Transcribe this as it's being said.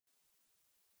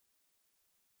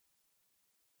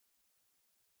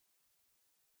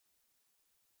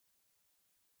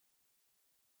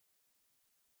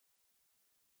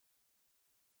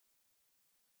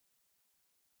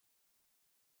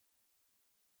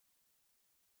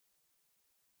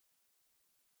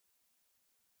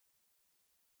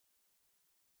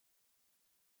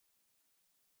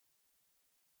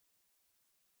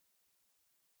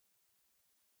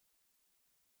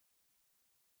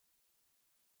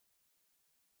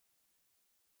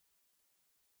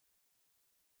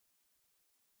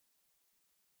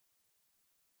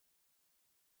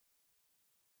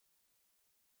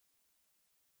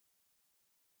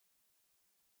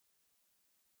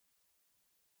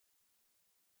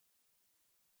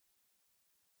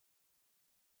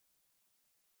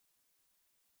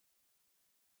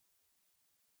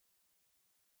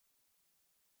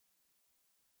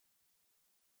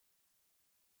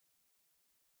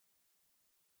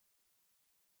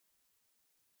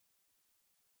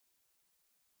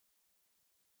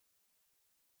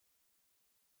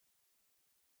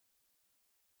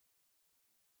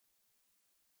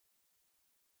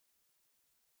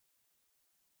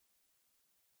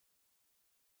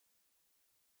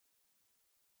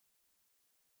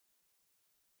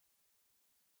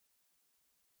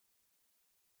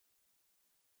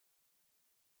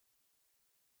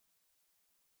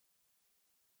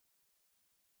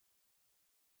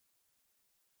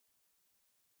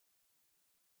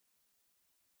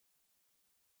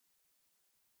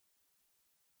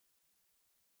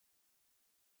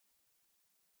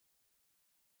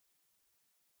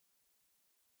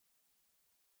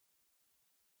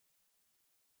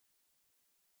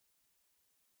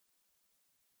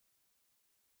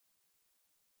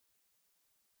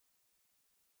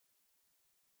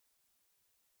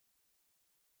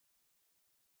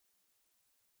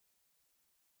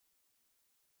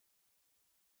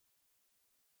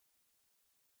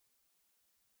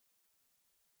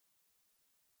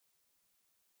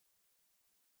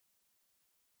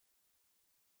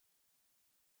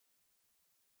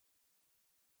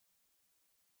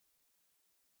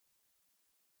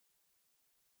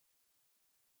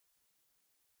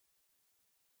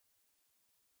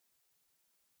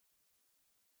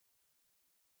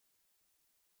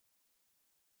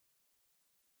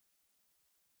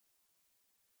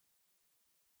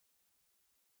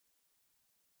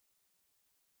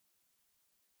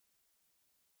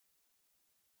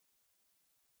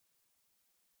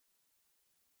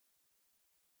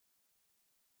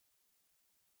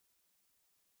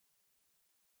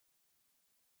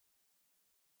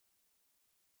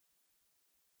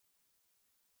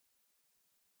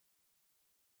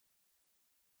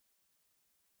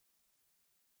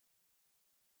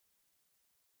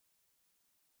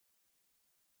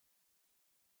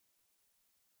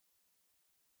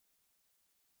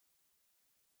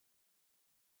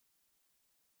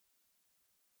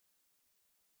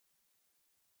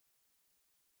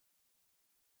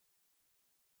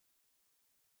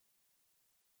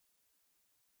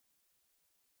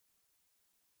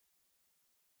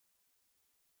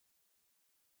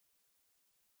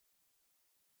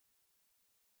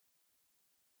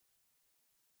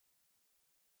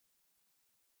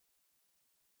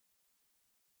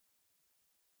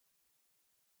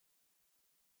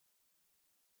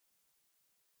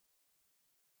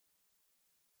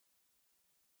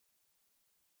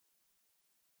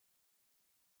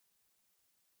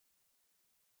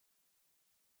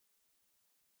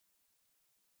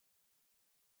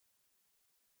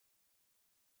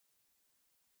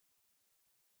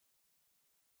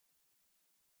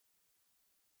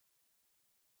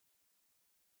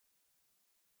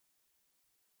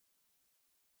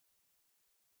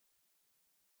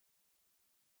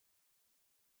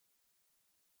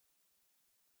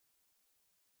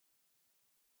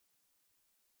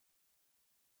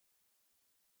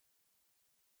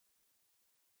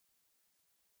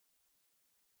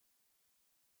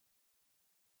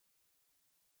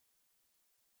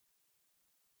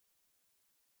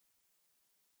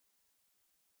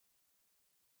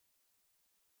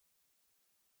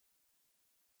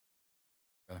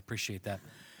Appreciate that.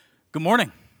 Good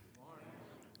morning.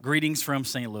 Greetings from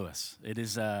St. Louis. It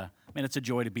is, it's a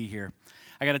joy to be here.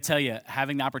 I got to tell you,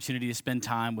 having the opportunity to spend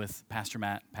time with Pastor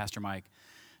Matt, Pastor Mike,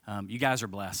 you guys are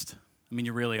blessed. I mean,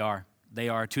 you really are. They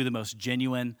are two of the most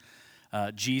genuine,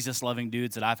 Jesus-loving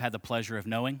dudes that I've had the pleasure of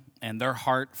knowing, and their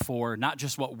heart for not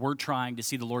just what we're trying to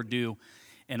see the Lord do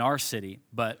in our city,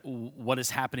 but what is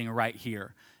happening right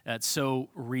here. It's so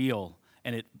real,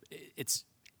 and it's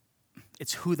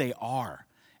who they are.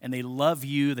 And they love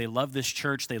you, they love this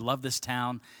church, they love this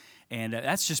town, and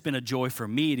that's just been a joy for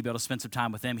me to be able to spend some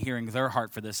time with them, hearing their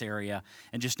heart for this area,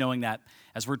 and just knowing that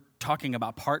as we're talking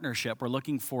about partnership, we're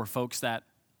looking for folks that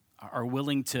are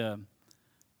willing to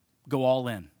go all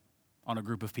in on a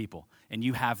group of people, and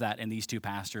you have that in these two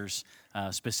pastors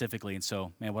specifically, and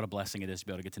so, man, what a blessing it is to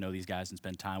be able to get to know these guys and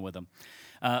spend time with them.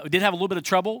 We did have a little bit of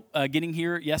trouble getting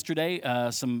here yesterday,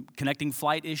 some connecting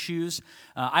flight issues.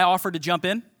 I offered to jump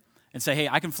in and say, hey,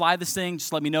 I can fly this thing,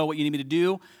 just let me know what you need me to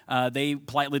do. They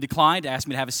politely declined, asked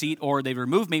me to have a seat, or they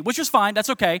removed me, which was fine, that's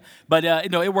okay. But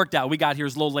it worked out. We got here, it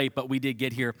was a little late, but we did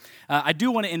get here. I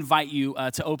do want to invite you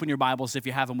to open your Bibles if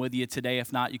you have them with you today.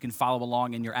 If not, you can follow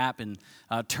along in your app and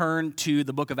turn to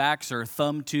the book of Acts or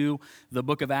thumb to the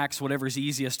book of Acts, whatever is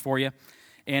easiest for you.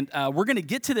 And we're going to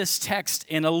get to this text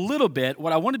in a little bit.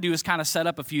 What I want to do is kind of set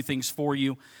up a few things for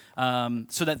you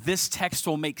so that this text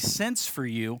will make sense for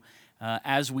you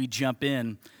as we jump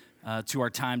in to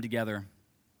our time together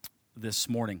this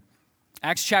morning.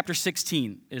 Acts chapter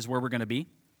 16 is where we're going to be.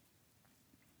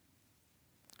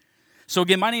 So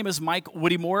again, my name is Mike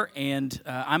Whittymore, and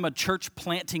I'm a church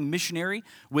planting missionary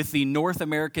with the North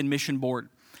American Mission Board.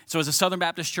 So as a Southern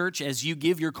Baptist church, as you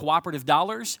give your cooperative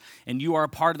dollars and you are a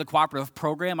part of the cooperative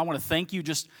program, I want to thank you. I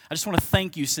just want to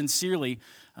thank you sincerely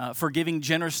for giving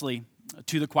generously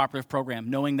to the cooperative program,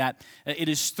 knowing that it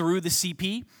is through the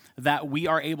CP that we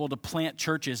are able to plant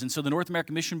churches. And so the North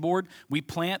American Mission Board, we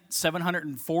plant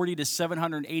 740 to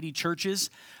 780 churches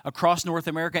across North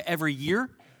America every year.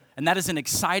 And that is an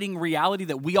exciting reality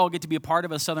that we all get to be a part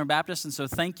of as Southern Baptists. And so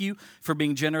thank you for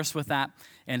being generous with that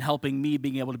and helping me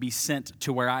being able to be sent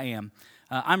to where I am.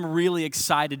 I'm really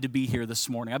excited to be here this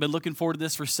morning. I've been looking forward to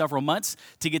this for several months,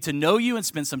 to get to know you and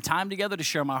spend some time together to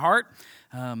share my heart.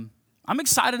 I'm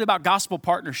excited about gospel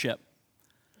partnership.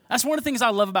 That's one of the things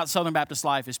I love about Southern Baptist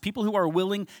life is people who are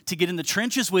willing to get in the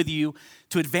trenches with you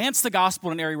to advance the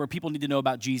gospel in an area where people need to know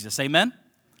about Jesus. Amen?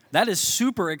 That is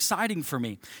super exciting for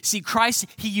me. See, Christ,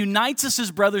 He unites us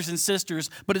as brothers and sisters,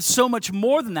 but it's so much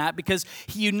more than that because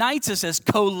He unites us as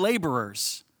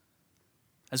co-laborers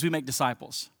as we make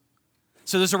disciples.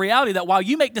 So there's a reality that while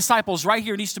you make disciples right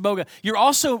here in East Toboga, you're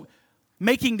also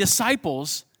making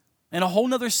disciples in a whole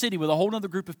nother city with a whole nother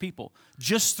group of people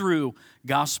just through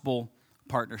gospel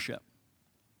partnership.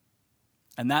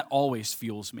 And that always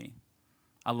fuels me.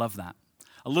 I love that.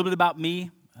 A little bit about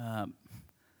me.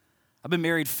 I've been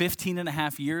married 15 and a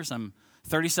half years. I'm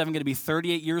 37, going to be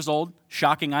 38 years old.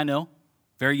 Shocking, I know.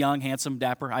 Very young, handsome,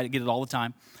 dapper. I get it all the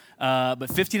time. But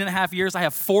 15 and a half years. I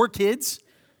have 4 kids,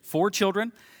 4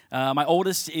 children. My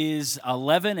oldest is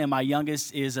 11, and my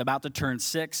youngest is about to turn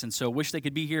 6, and so wish they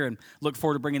could be here and look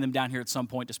forward to bringing them down here at some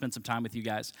point to spend some time with you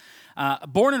guys.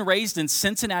 Born and raised in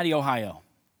Cincinnati, Ohio,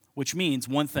 which means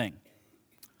one thing.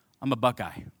 I'm a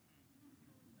Buckeye.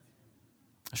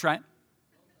 That's right.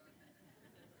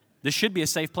 This should be a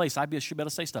safe place. I should be able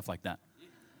to say stuff like that.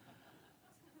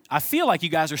 I feel like you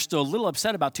guys are still a little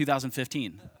upset about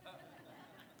 2015.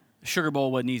 The Sugar Bowl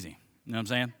wasn't easy. You know what I'm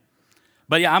saying?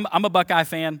 But yeah, I'm a Buckeye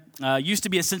fan. Used to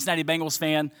be a Cincinnati Bengals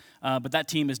fan, but that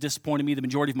team has disappointed me the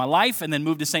majority of my life, and then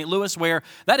moved to St. Louis, where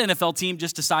that NFL team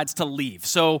just decides to leave.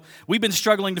 So we've been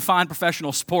struggling to find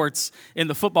professional sports in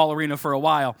the football arena for a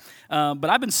while. But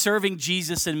I've been serving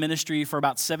Jesus in ministry for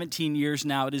about 17 years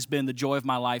now. It has been the joy of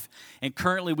my life. And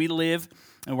currently we live,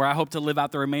 and where I hope to live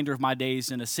out the remainder of my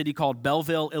days, in a city called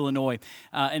Belleville, Illinois.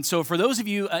 And so for those of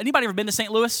you, anybody ever been to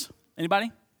St. Louis?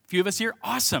 Anybody? Few of us here?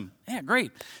 Awesome. Yeah,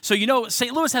 great. So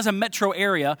St. Louis has a metro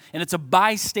area, and it's a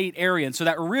bi-state area, and so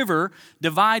that river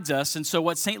divides us, and so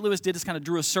what St. Louis did is kind of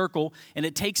drew a circle, and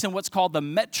it takes in what's called the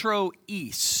Metro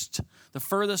East, the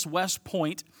furthest west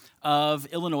point of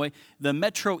Illinois, the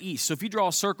Metro East. So if you draw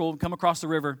a circle and come across the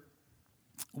river,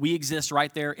 we exist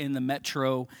right there in the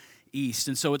Metro East.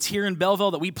 And so it's here in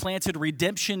Belleville that we planted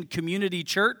Redemption Community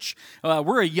Church.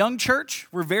 We're a young church.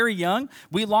 We're very young.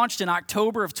 We launched in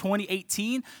October of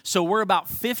 2018, so we're about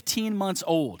 15 months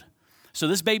old. So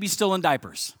this baby's still in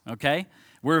diapers, okay?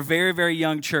 We're a very, very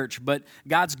young church, but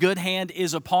God's good hand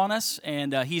is upon us,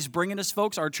 and He's bringing us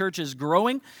folks. Our church is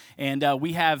growing, and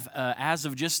we have, as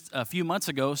of just a few months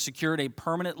ago, secured a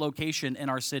permanent location in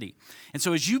our city. And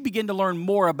so as you begin to learn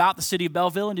more about the city of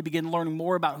Belleville and you begin learning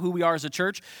more about who we are as a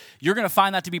church, you're going to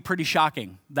find that to be pretty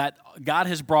shocking, that God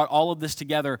has brought all of this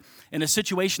together in a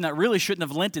situation that really shouldn't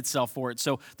have lent itself for it.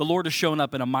 So the Lord has shown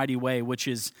up in a mighty way, which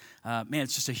is,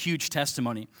 it's just a huge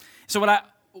testimony. So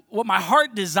what my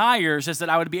heart desires is that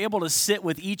I would be able to sit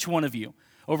with each one of you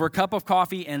over a cup of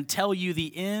coffee and tell you the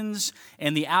ins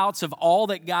and the outs of all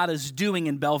that God is doing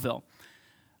in Belleville,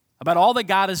 about all that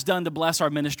God has done to bless our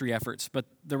ministry efforts. But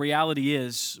the reality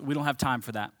is we don't have time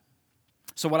for that.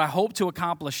 So what I hope to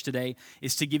accomplish today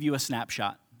is to give you a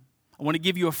snapshot. I want to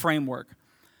give you a framework.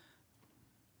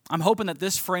 I'm hoping that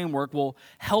this framework will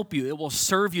help you. It will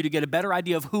serve you to get a better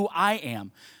idea of who I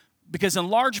am. Because in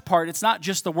large part, it's not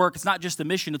just the work, it's not just the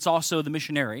mission, it's also the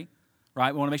missionary,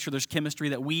 right? We want to make sure there's chemistry,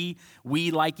 that we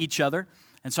like each other.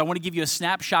 And so I want to give you a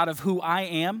snapshot of who I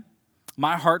am,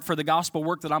 my heart for the gospel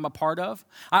work that I'm a part of.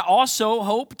 I also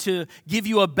hope to give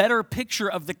you a better picture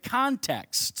of the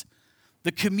context,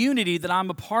 the community that I'm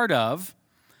a part of,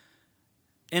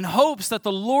 in hopes that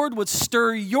the Lord would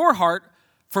stir your heart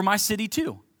for my city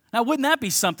too. Now, wouldn't that be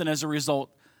something as a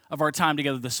result of our time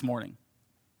together this morning?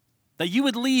 That you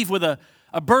would leave with a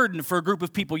burden for a group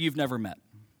of people you've never met.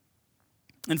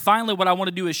 And finally, what I want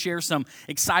to do is share some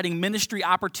exciting ministry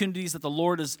opportunities that the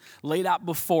Lord has laid out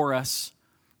before us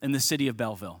in the city of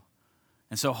Belleville.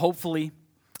 And so hopefully,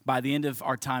 by the end of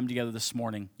our time together this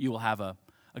morning, you will have a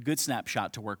good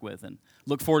snapshot to work with. And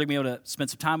look forward to being able to spend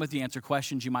some time with you, answer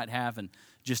questions you might have, and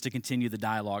just to continue the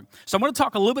dialogue. So I'm going to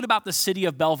talk a little bit about the city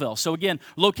of Belleville. So again,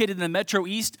 located in the Metro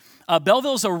East,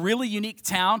 Belleville is a really unique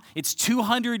town. It's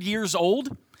 200 years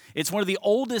old. It's one of the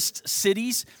oldest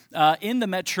cities in the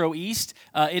Metro East.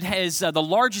 It has the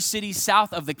largest city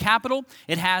south of the capital.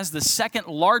 It has the second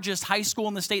largest high school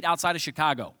in the state outside of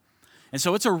Chicago. And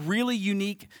so it's a really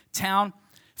unique town.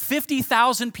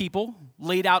 50,000 people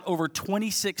laid out over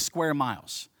 26 square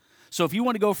miles. So if you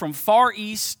want to go from far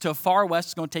east to far west,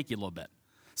 it's going to take you a little bit.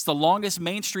 It's the longest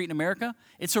main street in America.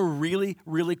 It's a really,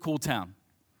 really cool town.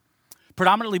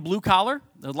 Predominantly blue collar.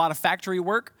 There's a lot of factory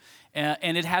work.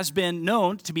 And it has been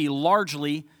known to be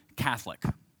largely Catholic.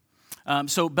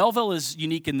 So Belleville is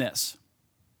unique in this.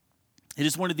 It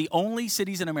is one of the only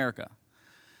cities in America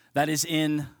that is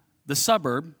in the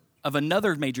suburb of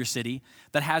another major city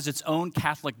that has its own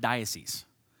Catholic diocese.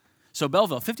 So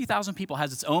Belleville, 50,000 people,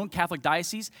 has its own Catholic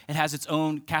diocese. It has its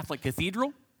own Catholic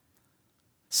cathedral,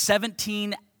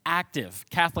 17 active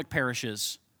Catholic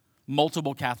parishes,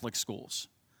 multiple Catholic schools.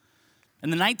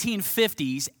 In the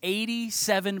 1950s,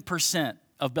 87%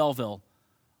 of Belleville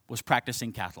was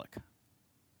practicing Catholic.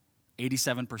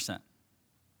 87%.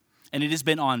 And it has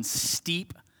been on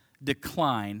steep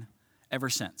decline ever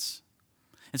since.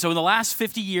 And so in the last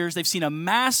 50 years, they've seen a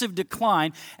massive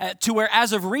decline to where,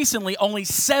 as of recently, only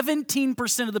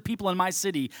 17% of the people in my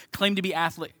city claim to be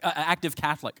active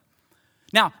Catholic.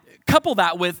 Now, couple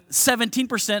that with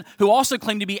 17% who also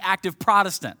claim to be active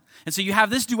Protestant. And so you have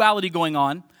this duality going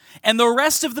on, and the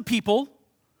rest of the people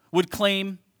would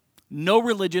claim no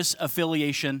religious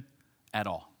affiliation at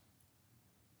all.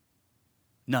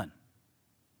 None.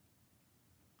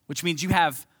 Which means you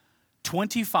have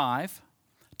 25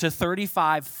 to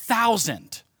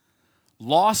 35,000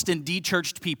 lost and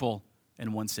de-churched people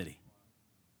in one city.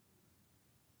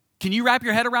 Can you wrap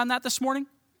your head around that this morning?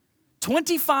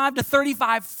 25 to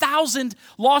 35,000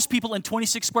 lost people in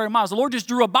 26 square miles. The Lord just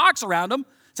drew a box around them,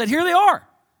 said, here they are,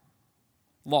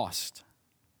 lost.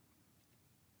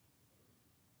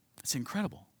 It's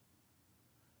incredible.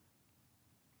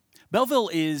 Belleville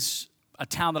is a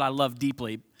town that I love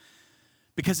deeply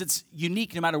because it's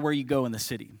unique no matter where you go in the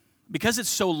city. Because it's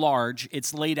so large,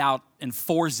 it's laid out in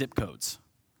 4 zip codes.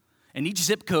 And each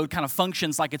zip code kind of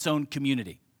functions like its own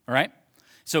community, all right?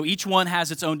 So each one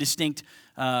has its own distinct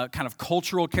kind of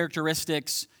cultural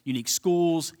characteristics, unique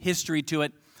schools, history to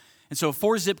it. And so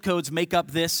 4 zip codes make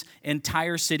up this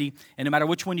entire city. And no matter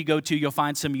which one you go to, you'll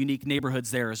find some unique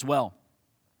neighborhoods there as well.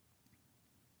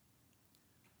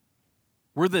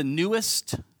 We're the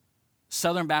newest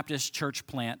Southern Baptist church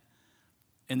plant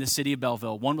in the city of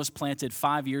Belleville. One was planted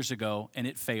 5 years ago, and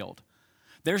it failed.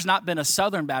 There's not been a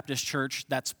Southern Baptist church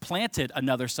that's planted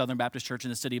another Southern Baptist church in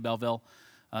the city of Belleville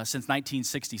since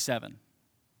 1967.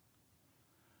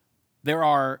 There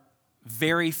are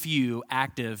very few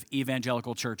active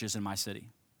evangelical churches in my city.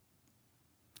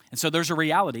 And so there's a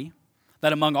reality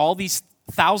that among all these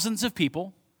thousands of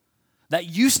people that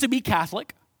used to be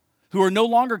Catholic, who are no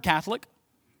longer Catholic,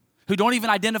 who don't even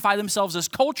identify themselves as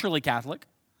culturally Catholic,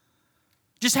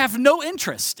 just have no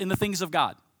interest in the things of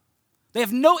God. They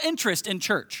have no interest in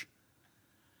church.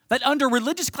 That under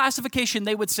religious classification,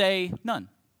 they would say none.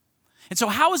 And so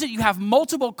how is it you have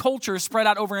multiple cultures spread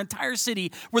out over an entire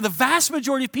city where the vast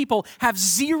majority of people have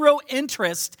zero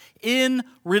interest in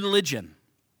religion?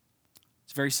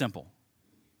 It's very simple.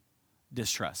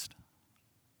 Distrust.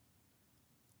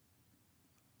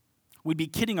 We'd be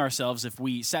kidding ourselves if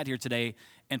we sat here today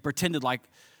and pretended like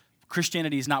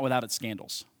Christianity is not without its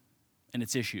scandals and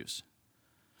its issues.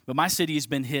 But my city has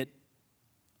been hit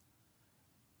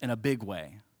in a big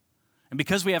way. And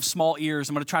because we have small ears,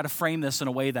 I'm going to try to frame this in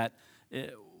a way that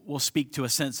will speak to a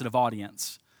sensitive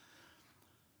audience.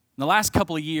 In the last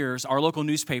couple of years, our local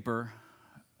newspaper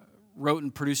wrote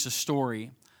and produced a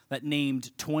story that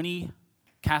named 20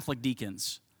 Catholic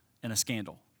deacons in a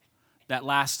scandal that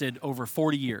lasted over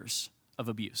 40 years of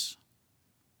abuse.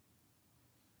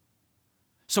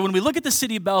 So when we look at the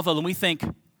city of Belleville and we think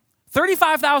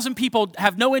 35,000 people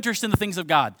have no interest in the things of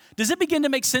God, does it begin to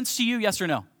make sense to you, yes or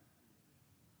no?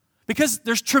 Because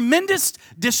there's tremendous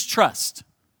distrust.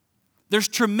 There's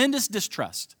tremendous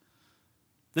distrust.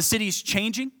 The city's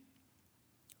changing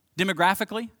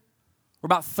demographically. We're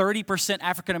about 30%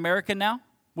 African American now,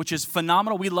 which is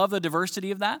phenomenal. We love the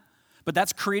diversity of that, but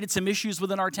that's created some issues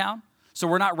within our town. So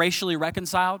we're not racially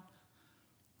reconciled.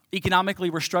 Economically,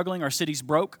 we're struggling. Our city's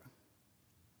broke.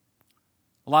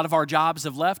 A lot of our jobs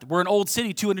have left. We're an old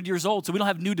city, 200 years old, so we don't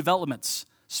have new developments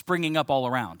springing up all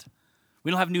around.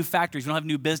 We don't have new factories. We don't have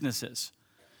new businesses.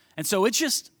 And so it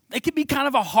can be kind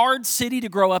of a hard city to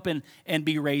grow up in and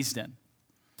be raised in.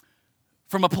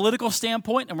 From a political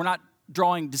standpoint, and we're not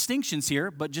drawing distinctions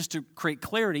here, but just to create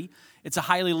clarity, it's a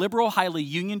highly liberal, highly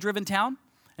union-driven town.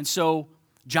 And so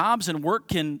jobs and work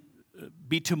can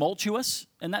be tumultuous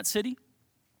in that city.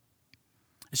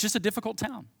 It's just a difficult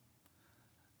town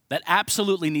that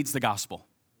absolutely needs the gospel.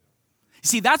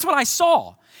 See, that's what I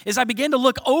saw as I began to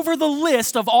look over the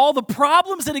list of all the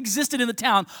problems that existed in the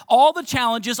town, all the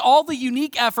challenges, all the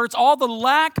unique efforts, all the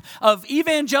lack of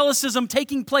evangelicism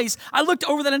taking place. I looked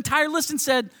over that entire list and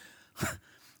said,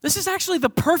 this is actually the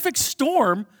perfect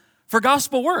storm for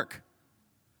gospel work.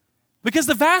 Because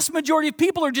the vast majority of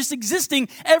people are just existing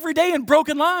every day in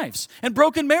broken lives and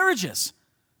broken marriages,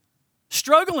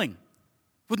 struggling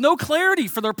with no clarity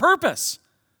for their purpose.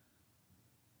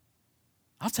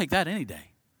 I'll take that any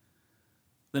day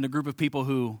than a group of people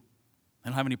who they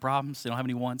don't have any problems, they don't have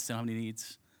any wants, they don't have any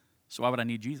needs. So why would I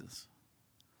need Jesus?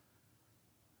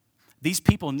 These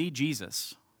people need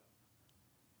Jesus.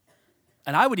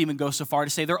 And I would even go so far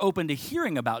to say they're open to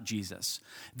hearing about Jesus.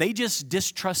 They just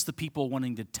distrust the people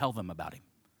wanting to tell them about him.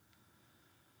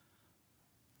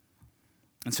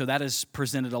 And so that has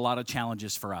presented a lot of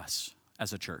challenges for us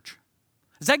as a church.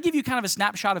 Does that give you kind of a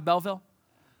snapshot of Belleville?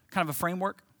 Kind of a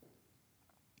framework?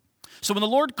 So when the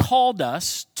Lord called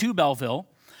us to Belleville,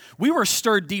 we were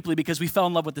stirred deeply because we fell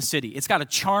in love with the city. It's got a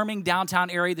charming downtown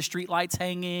area, the street lights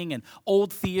hanging, and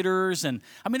old theaters. And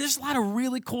I mean, there's a lot of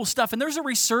really cool stuff. And there's a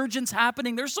resurgence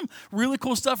happening. There's some really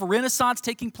cool stuff, Renaissance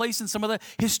taking place in some of the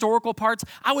historical parts.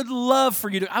 I would love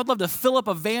to fill up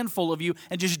a van full of you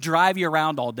and just drive you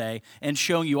around all day and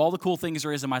showing you all the cool things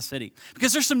there is in my city.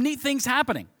 Because there's some neat things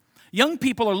happening. Young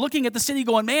people are looking at the city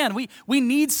going, man, we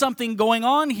need something going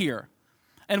on here.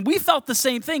 And we felt the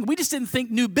same thing. We just didn't think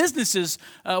new businesses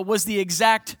was the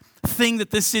exact thing that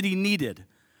this city needed.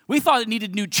 We thought it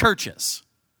needed new churches,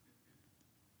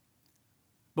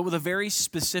 but with a very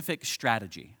specific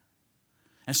strategy.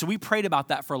 And so we prayed about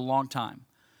that for a long time.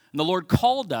 And the Lord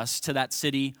called us to that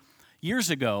city years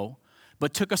ago,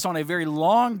 but took us on a very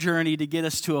long journey to get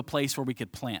us to a place where we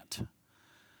could plant.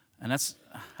 And that's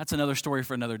another story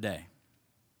for another day.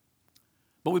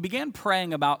 But we began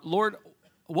praying about, Lord,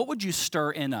 what would you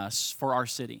stir in us for our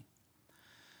city?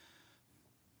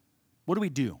 What do we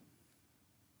do?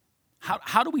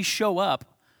 How do we show up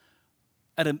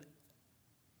at an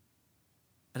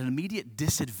immediate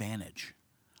disadvantage?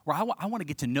 Where I want to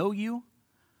get to know you,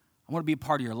 I want to be a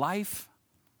part of your life,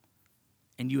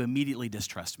 and you immediately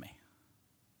distrust me.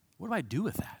 What do I do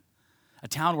with that? A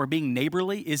town where being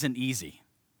neighborly isn't easy,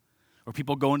 where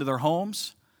people go into their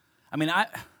homes. I mean, I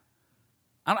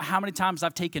don't know how many times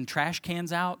I've taken trash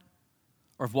cans out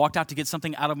or have walked out to get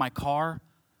something out of my car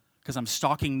because I'm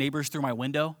stalking neighbors through my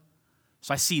window.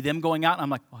 So I see them going out, and I'm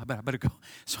like, I better go.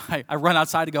 So I run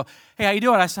outside to go, hey, how you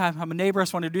doing? I said, I'm a neighbor. I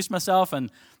just want to introduce myself.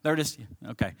 And they're just,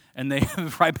 okay. And they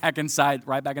right back inside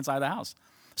the house.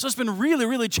 So it's been really,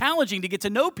 really challenging to get to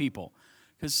know people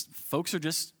because folks are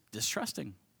just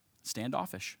distrusting,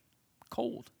 standoffish,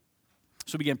 cold.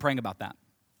 So we began praying about that.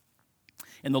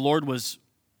 And the Lord was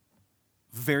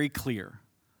very clear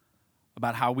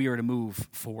about how we are to move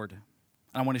forward.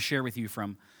 I want to share with you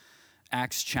from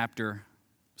Acts chapter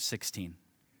 16.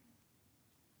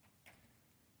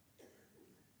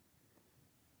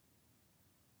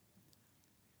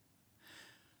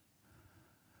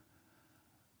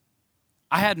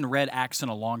 I hadn't read Acts in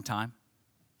a long time,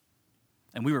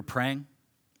 and we were praying.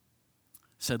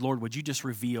 Said, Lord, would you just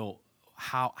reveal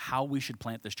how we should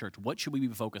plant this church? What should we be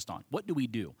focused on? What do we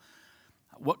do?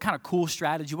 What kind of cool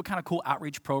strategy? What kind of cool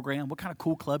outreach program? What kind of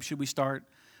cool club should we start?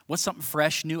 What's something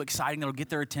fresh, new, exciting that'll get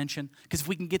their attention? Because if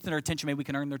we can get their attention, maybe we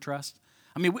can earn their trust.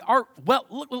 I mean,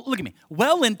 look at me.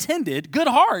 Well-intended, good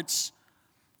hearts,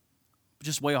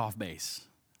 just way off base.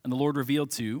 And the Lord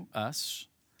revealed to us,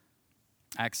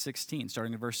 Acts 16,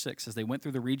 starting in verse 6, as they went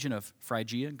through the region of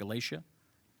Phrygia and Galatia.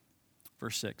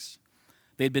 Verse 6.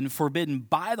 They had been forbidden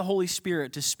by the Holy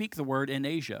Spirit to speak the word in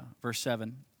Asia. Verse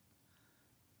 7.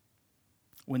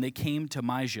 When they came to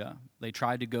Mysia, they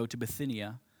tried to go to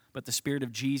Bithynia, but the Spirit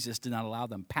of Jesus did not allow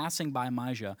them. Passing by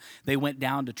Mysia, they went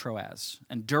down to Troas.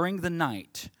 And during the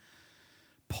night,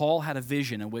 Paul had a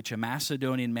vision in which a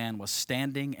Macedonian man was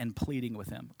standing and pleading with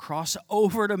him, cross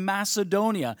over to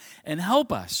Macedonia and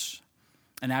help us.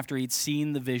 And after he'd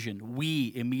seen the vision,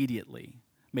 we immediately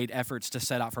made efforts to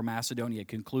set out for Macedonia,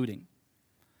 concluding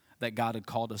that God had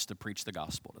called us to preach the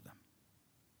gospel to them.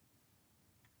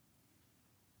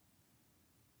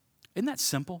 Isn't that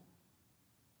simple?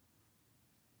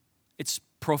 It's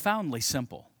profoundly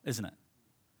simple, isn't it?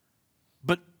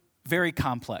 But very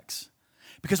complex.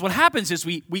 Because what happens is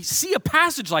we see a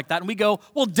passage like that and we go,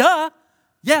 well, duh.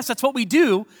 Yes, that's what we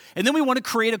do. And then we want to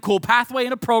create a cool pathway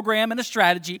and a program and a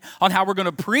strategy on how we're going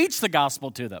to preach the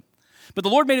gospel to them. But the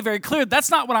Lord made it very clear,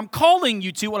 that's not what I'm calling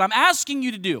you to. What I'm asking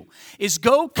you to do is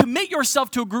go commit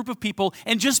yourself to a group of people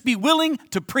and just be willing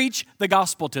to preach the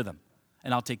gospel to them.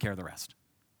 And I'll take care of the rest.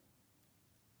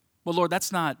 Well, Lord,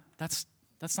 that's not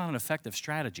an effective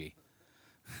strategy.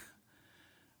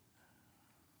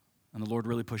 And the Lord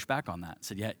really pushed back on that.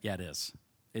 Said, yeah, it is.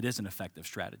 It is an effective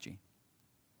strategy.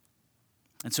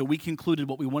 And so we concluded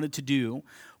what we wanted to do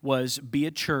was be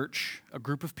a church, a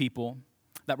group of people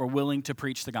that were willing to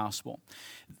preach the gospel.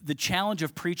 The challenge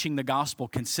of preaching the gospel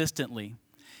consistently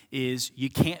is you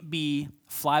can't be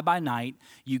fly by night.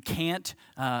 You can't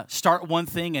start one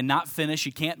thing and not finish.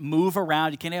 You can't move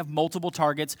around. You can't have multiple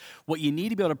targets. What you need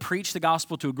to be able to preach the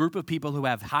gospel to a group of people who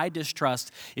have high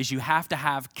distrust is you have to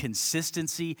have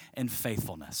consistency and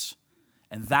faithfulness.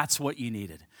 And that's what you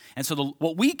needed. And so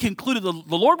what we concluded,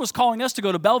 the Lord was calling us to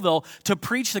go to Belleville to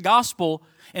preach the gospel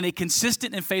in a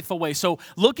consistent and faithful way. So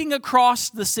looking across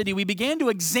the city, we began to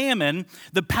examine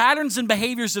the patterns and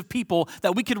behaviors of people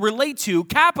that we could relate to,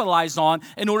 capitalize on,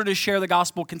 in order to share the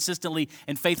gospel consistently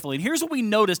and faithfully. And here's what we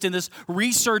noticed in this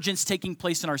resurgence taking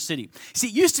place in our city. See,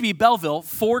 it used to be Belleville,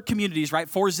 4 communities, right?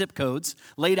 4 zip codes,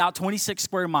 laid out 26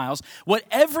 square miles. What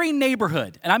every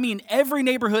neighborhood, and I mean every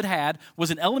neighborhood had, was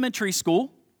an elementary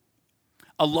school,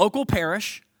 a local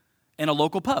parish, and a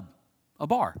local pub, a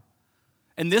bar.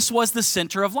 And this was the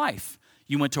center of life.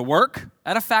 You went to work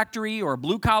at a factory or a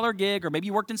blue-collar gig, or maybe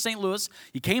you worked in St. Louis.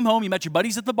 You came home, you met your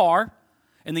buddies at the bar,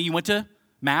 and then you went to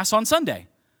Mass on Sunday.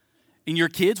 And your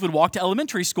kids would walk to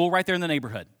elementary school right there in the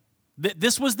neighborhood.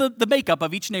 This was the makeup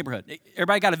of each neighborhood.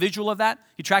 Everybody got a visual of that?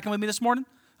 You tracking with me this morning?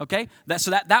 Okay,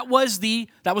 that was the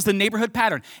neighborhood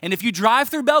pattern. And if you drive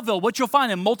through Belleville, what you'll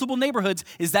find in multiple neighborhoods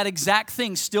is that exact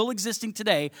thing still existing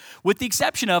today, with the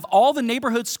exception of all the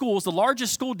neighborhood schools. The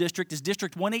largest school district is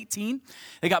District 118.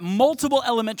 They got multiple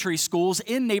elementary schools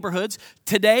in neighborhoods.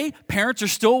 Today, parents are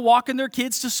still walking their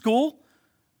kids to school.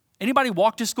 Anybody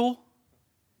walk to school?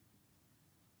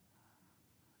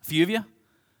 A few of you?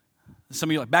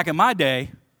 Some of you are like, back in my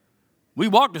day, we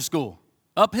walked to school,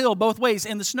 uphill both ways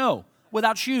in the snow,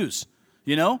 without shoes,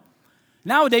 you know?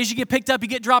 Nowadays, you get picked up, you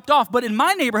get dropped off. But in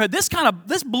my neighborhood, this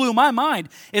blew my mind.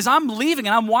 As I'm leaving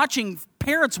and I'm watching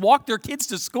parents walk their kids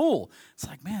to school. It's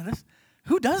like, man,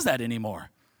 who does that anymore?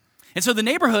 And so the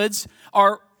neighborhoods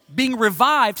are being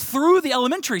revived through the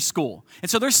elementary school.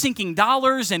 And so they're sinking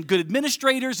dollars and good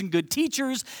administrators and good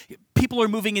teachers. People are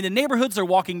moving into neighborhoods. They're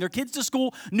walking their kids to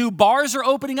school. New bars are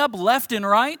opening up left and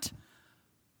right.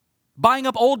 Buying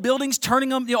up old buildings, turning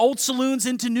them, the old saloons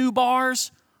into new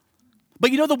bars.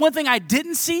 But you know, the one thing I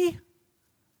didn't see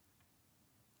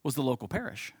was the local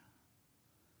parish.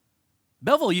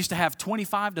 Belleville used to have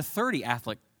 25 to 30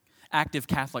 active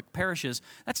Catholic parishes.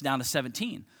 That's down to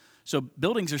 17. So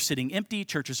buildings are sitting empty,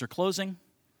 churches are closing.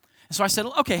 And so I said,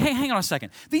 okay, hey, hang on a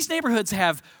second. These neighborhoods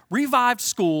have revived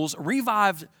schools,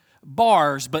 revived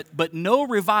bars, but no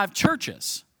revived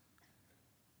churches.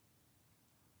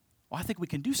 Well, I think we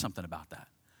can do something about that.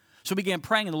 So we began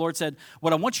praying, and the Lord said,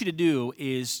 what I want you to do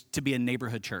is to be a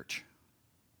neighborhood church.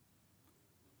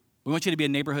 We want you to be a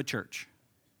neighborhood church.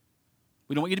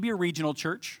 We don't want you to be a regional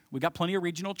church. We got plenty of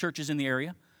regional churches in the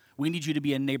area. We need you to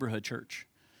be a neighborhood church.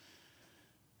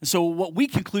 And so what we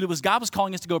concluded was God was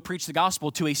calling us to go preach the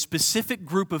gospel to a specific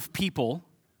group of people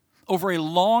over a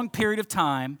long period of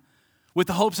time with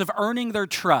the hopes of earning their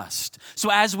trust. So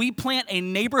as we plant a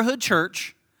neighborhood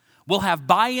church, we'll have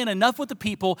buy-in enough with the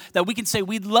people that we can say,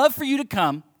 we'd love for you to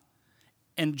come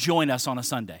and join us on a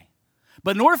Sunday.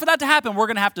 But in order for that to happen, we're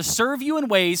going to have to serve you in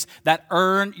ways that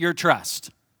earn your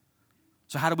trust.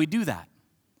 So how do we do that?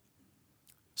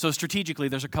 So strategically,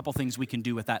 there's a couple things we can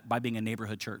do with that by being a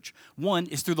neighborhood church. One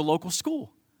is through the local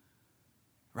school,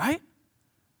 right?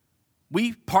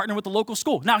 We partner with the local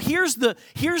school. Now, here's the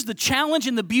challenge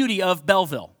and the beauty of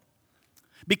Belleville.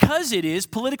 Because it is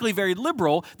politically very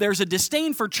liberal, there's a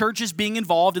disdain for churches being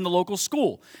involved in the local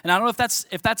school. And I don't know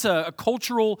if that's a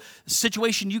cultural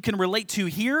situation you can relate to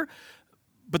here,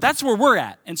 but that's where we're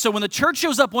at. And so when the church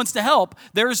shows up, wants to help,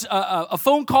 there's a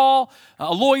phone call,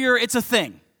 a lawyer, it's a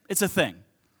thing. It's a thing.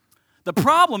 The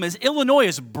problem is Illinois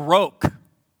is broke.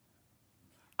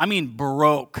 I mean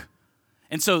broke.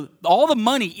 And so all the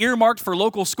money earmarked for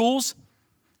local schools,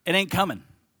 it ain't coming.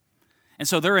 And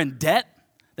so they're in debt.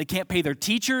 They can't pay their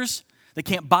teachers. They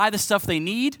can't buy the stuff they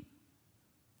need.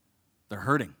 They're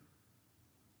hurting.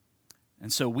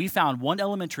 And so we found one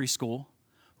elementary school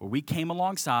where we came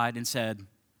alongside and said,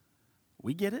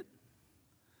 we get it.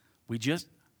 We just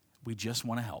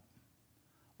want to help.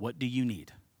 What do you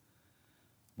need?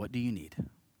 What do you need?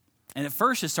 And at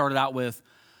first it started out with,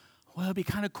 well, it'd be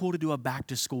kind of cool to do a back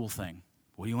to school thing.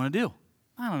 What do you want to do?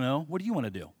 I don't know. What do you want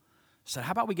to do? So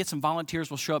how about we get some volunteers?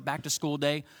 We'll show up back to school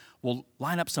day. We'll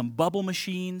line up some bubble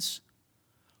machines.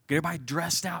 Get everybody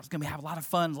dressed out. It's going to have a lot of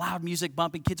fun. Loud music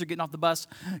bumping. Kids are getting off the bus.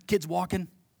 Kids walking.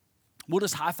 We'll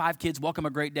just high five kids, welcome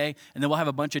a great day, and then we'll have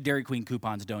a bunch of Dairy Queen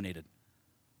coupons donated.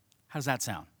 How does that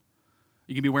sound?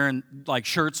 You can be wearing like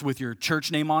shirts with your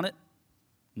church name on it.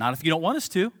 Not if you don't want us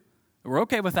to. We're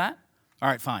okay with that. All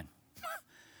right, fine.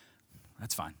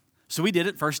 That's fine. So we did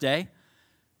it first day,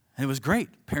 and it was great.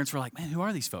 Parents were like, man, who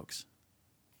are these folks?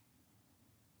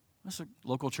 That's a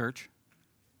local church.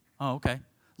 Oh, okay.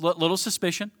 Little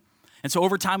suspicion. And so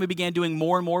over time, we began doing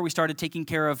more and more. We started taking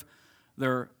care of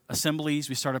their assemblies.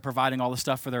 We started providing all the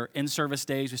stuff for their in-service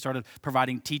days. We started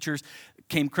providing teachers.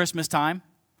 Came Christmas time.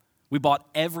 We bought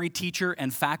every teacher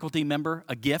and faculty member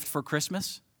a gift for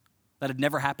Christmas. That had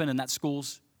never happened in that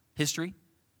school's history.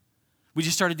 We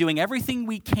just started doing everything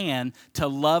we can to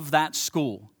love that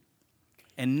school.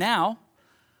 And now,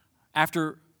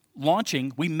 after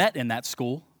launching, we met in that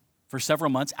school for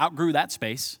several months, outgrew that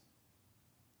space.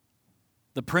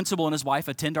 The principal and his wife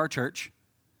attend our church.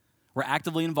 We're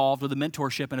actively involved with a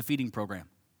mentorship and a feeding program.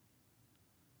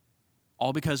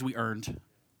 All because we earned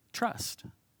trust.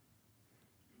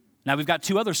 Now we've got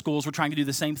two other schools we're trying to do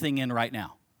the same thing in right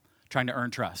now, trying to earn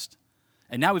trust.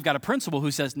 And now we've got a principal who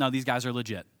says, no, these guys are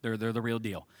legit. They're the real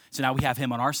deal. So now we have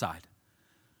him on our side.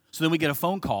 So then we get a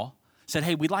phone call, said,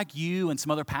 hey, we'd like you and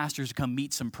some other pastors to come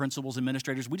meet some principals,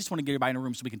 administrators. We just want to get everybody in a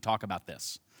room so we can talk about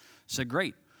this. I said,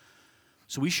 great.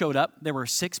 So we showed up. There were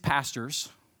 6 pastors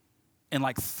and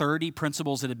like 30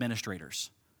 principals and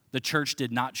administrators. The church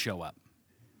did not show up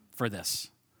for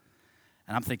this.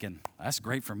 And I'm thinking, that's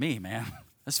great for me, man.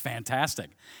 That's fantastic.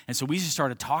 And so we just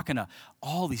started talking to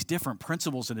all these different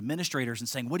principals and administrators and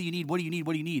saying, what do you need? What do you need?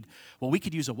 What do you need? Well, we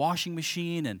could use a washing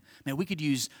machine, and man, we could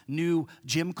use new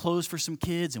gym clothes for some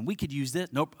kids, and we could use this.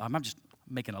 Nope, I'm just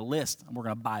making a list. We're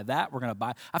going to buy that. We're going to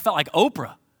buy. I felt like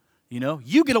Oprah,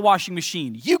 you get a washing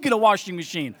machine. You get a washing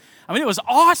machine. I mean, it was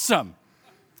awesome.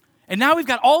 And now we've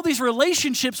got all these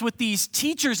relationships with these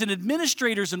teachers and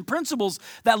administrators and principals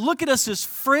that look at us as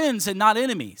friends and not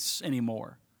enemies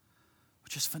anymore,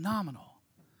 which is phenomenal.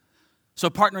 So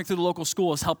partnering through the local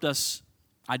school has helped us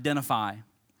identify.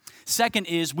 Second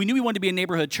is we knew we wanted to be a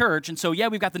neighborhood church, and so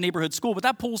we've got the neighborhood school, but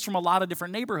that pulls from a lot of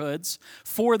different neighborhoods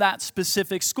for that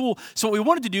specific school. So what we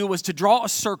wanted to do was to draw a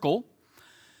circle.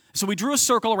 So we drew a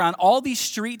circle around all these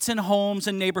streets and homes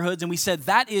and neighborhoods, and we said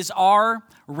that is our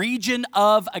region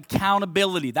of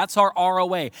accountability. That's our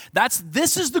ROA.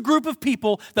 This is the group of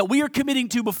people that we are committing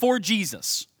to before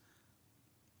Jesus.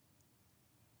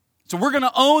 So we're going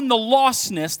to own the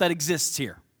lostness that exists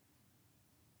here.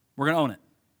 We're going to own it.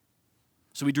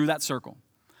 So we drew that circle.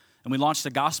 And we launched a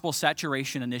gospel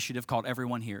saturation initiative called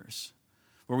Everyone Hears,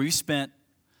 where we've spent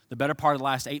the better part of the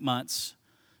last 8 months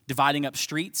dividing up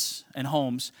streets and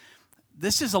homes.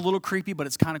 This is a little creepy, but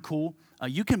it's kind of cool.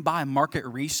 You can buy market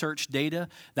research data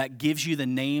that gives you the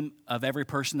name of every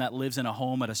person that lives in a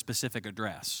home at a specific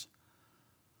address.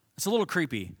 It's a little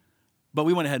creepy, but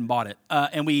we went ahead and bought it.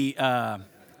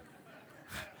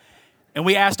 And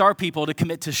we asked our people to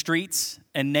commit to streets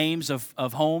and names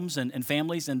of homes and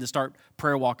families and to start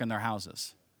prayer walking their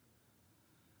houses.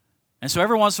 And so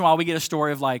every once in a while we get a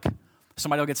story of like,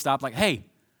 somebody will get stopped like, hey,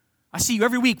 I see you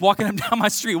every week walking up down my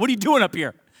street. What are you doing up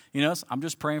here? You know, I'm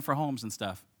just praying for homes and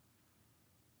stuff.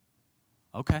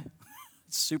 Okay.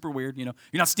 It's super weird, you know.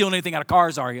 You're not stealing anything out of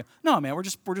cars, are you? No, man, we're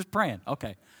just praying.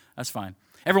 Okay, that's fine.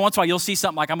 Every once in a while you'll see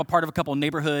something like I'm a part of a couple of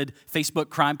neighborhood Facebook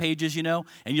crime pages, you know,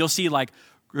 and you'll see like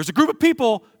there's a group of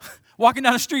people walking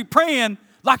down the street praying,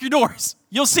 lock your doors.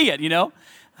 You'll see it, you know.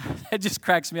 It just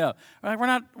cracks me up. We're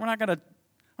not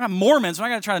Mormons. We're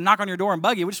not going to try to knock on your door and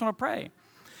bug you. We just want to pray.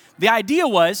 The idea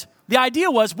was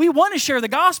we want to share the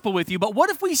gospel with you, but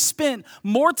what if we spent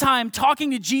more time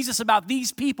talking to Jesus about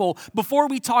these people before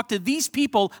we talk to these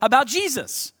people about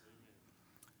Jesus?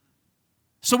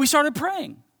 So we started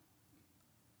praying.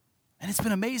 And it's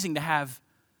been amazing to have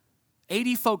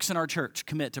 80 folks in our church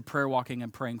commit to prayer walking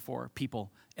and praying for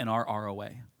people in our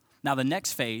ROA. Now the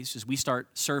next phase is we start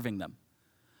serving them.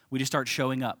 We just start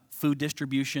showing up. Food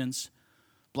distributions,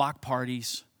 block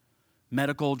parties,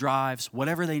 medical drives,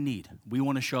 whatever they need. We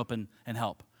want to show up and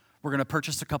help. We're going to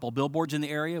purchase a couple billboards in the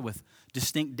area with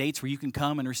distinct dates where you can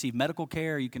come and receive medical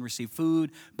care, you can receive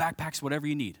food, backpacks, whatever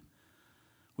you need.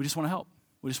 We just want to help.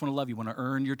 We just want to love you. We want to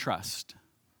earn your trust.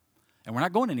 And we're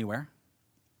not going anywhere.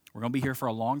 We're going to be here for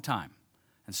a long time.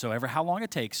 And so how long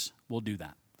it takes, we'll do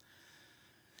that.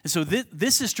 And so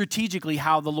this is strategically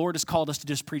how the Lord has called us to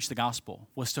just preach the gospel,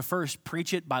 was to first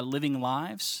preach it by living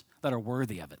lives that are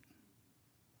worthy of it.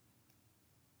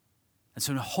 And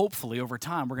so hopefully over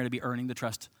time, we're going to be earning the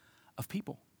trust of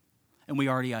people. And we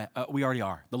already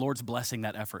are. The Lord's blessing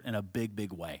that effort in a big,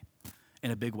 big way. In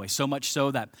a big way. So much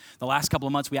so that the last couple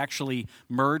of months, we actually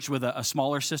merged with a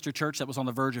smaller sister church that was on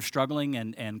the verge of struggling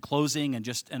and closing and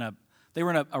just they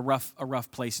were in a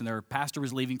rough place. And their pastor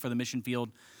was leaving for the mission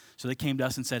field. So they came to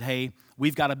us and said, hey,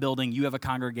 we've got a building. You have a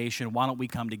congregation. Why don't we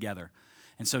come together?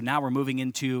 And so now we're moving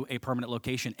into a permanent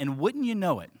location. And wouldn't you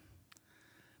know it,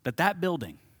 that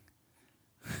building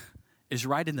is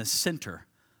right in the center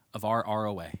of our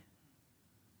ROA.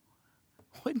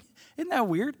 Isn't that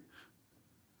weird?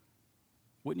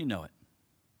 Wouldn't you know it?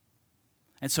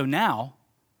 And so now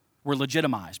we're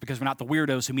legitimized because we're not the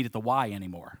weirdos who meet at the Y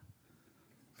anymore.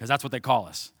 Because that's what they call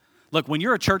us. Look, when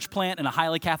you're a church plant in a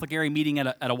highly Catholic area meeting at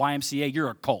a YMCA, you're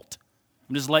a cult.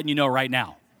 I'm just letting you know right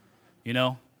now. You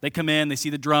know, they come in, they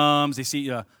see the drums, they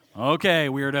see, okay,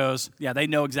 weirdos. Yeah, they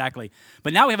know exactly.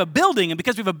 But now we have a building, and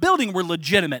because we have a building, we're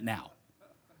legitimate now.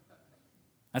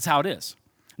 That's how it is.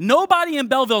 Nobody in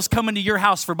Belleville's coming to your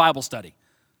house for Bible study.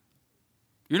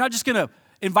 You're not just going to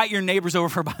invite your neighbors over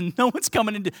for Bible. No one's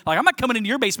coming into, I'm not coming into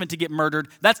your basement to get murdered.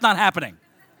 That's not happening.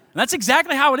 And that's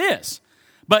exactly how it is.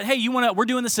 But hey, we're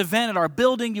doing this event at our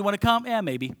building. You want to come? Yeah,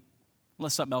 maybe.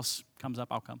 Unless something else comes up,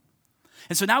 I'll come.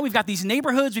 And so now we've got these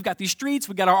neighborhoods, we've got these streets,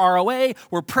 we've got our ROA,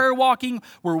 we're prayer walking,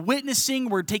 we're witnessing,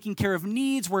 we're taking care of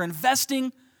needs, we're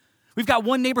investing. We've got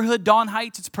one neighborhood, Dawn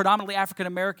Heights. It's predominantly African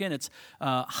American. It's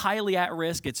highly at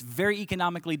risk. It's very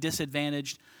economically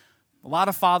disadvantaged. A lot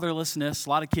of fatherlessness, a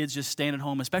lot of kids just staying at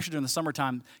home, especially during the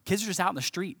summertime. Kids are just out in the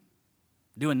street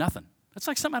doing nothing. That's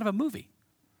like something out of a movie.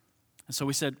 And so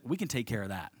we said, we can take care of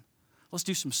that. Let's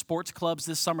do some sports clubs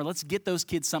this summer. Let's get those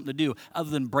kids something to do other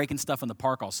than breaking stuff in the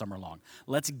park all summer long.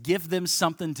 Let's give them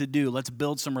something to do. Let's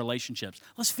build some relationships.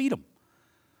 Let's feed them.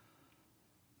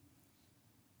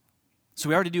 So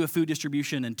we already do a food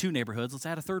distribution in 2 neighborhoods. Let's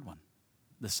add a 3rd one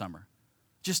this summer.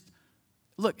 Just,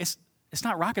 look, it's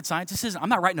not rocket science. I'm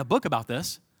not writing a book about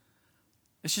this.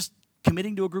 It's just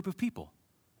committing to a group of people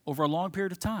over a long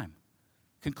period of time,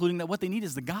 concluding that what they need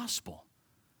is the gospel.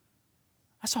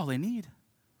 That's all they need.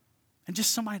 And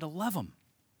just somebody to love them.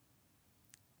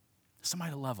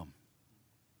 Somebody to love them.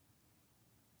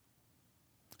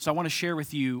 So I want to share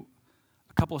with you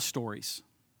a couple of stories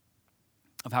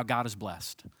of how God is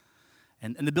blessed.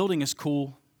 And the building is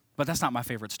cool, but that's not my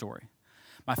favorite story.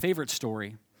 My favorite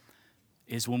story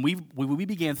is when we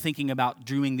began thinking about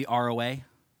doing the ROA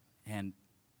and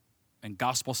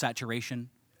gospel saturation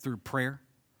through prayer.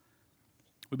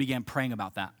 We began praying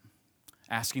about that,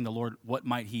 asking the Lord, what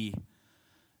might he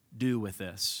do with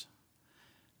this?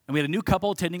 And we had a new couple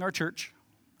attending our church.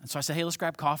 And so I said, hey, let's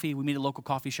grab coffee. We meet at a local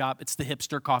coffee shop. It's the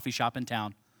hipster coffee shop in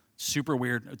town. Super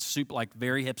weird. It's super,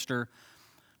 very hipster.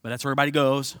 But that's where everybody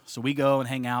goes. So we go and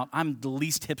hang out. I'm the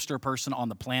least hipster person on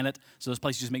the planet. So those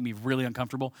places just make me really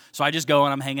uncomfortable. So I just go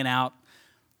and I'm hanging out.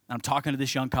 And I'm talking to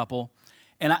this young couple.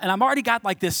 And I've already got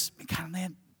this,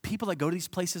 man, people that go to these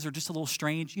places are just a little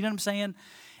strange. You know what I'm saying?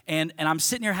 And I'm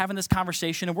sitting here having this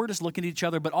conversation, and we're just looking at each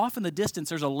other. But off in the distance,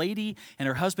 there's a lady and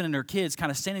her husband and her kids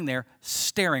kind of standing there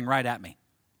staring right at me.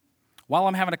 while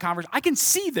I'm having a conversation. I can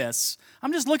see this.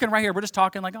 I'm just looking right here. We're just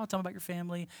talking like, oh, tell me about your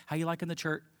family. How you liking the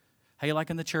church? How you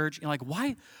liking the church? You're like,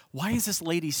 why is this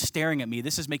lady staring at me?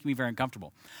 This is making me very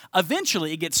uncomfortable.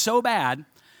 Eventually, it gets so bad,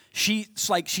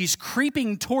 she's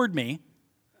creeping toward me.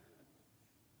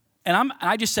 And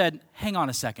I just said, hang on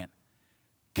a second.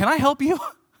 Can I help you?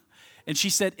 And she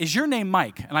said, is your name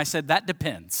Mike? And I said, that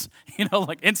depends.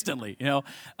 Like instantly,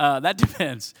 that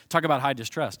depends. Talk about high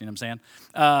distrust, you know what I'm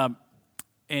saying?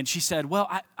 And she said, well,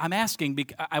 I'm asking,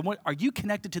 are you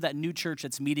connected to that new church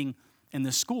that's meeting in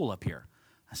the school up here?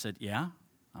 I said, yeah,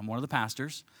 I'm one of the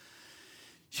pastors.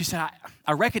 She said,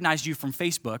 I recognized you from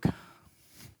Facebook.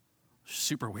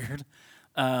 Super weird.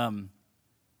 And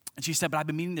she said, but I've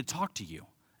been meaning to talk to you.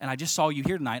 And I just saw you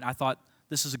here tonight. I thought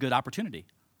this is a good opportunity.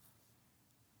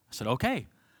 I said, okay,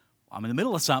 I'm in the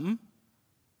middle of something.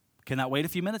 Can that wait a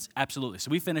few minutes? Absolutely. So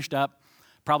we finished up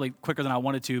probably quicker than I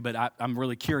wanted to, but I'm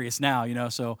really curious now,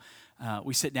 So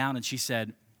we sit down and she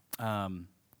said,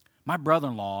 my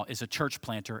brother-in-law is a church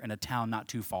planter in a town not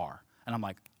too far. And I'm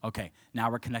like, okay, now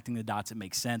we're connecting the dots. It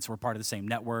makes sense. We're part of the same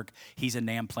network. He's a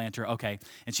NAM planter. Okay.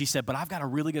 And she said, but I've got a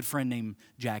really good friend named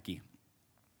Jackie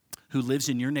who lives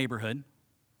in your neighborhood,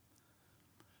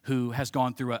 who has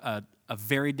gone through a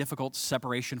very difficult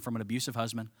separation from an abusive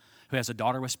husband, who has a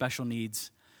daughter with special needs,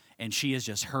 and she is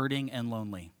just hurting and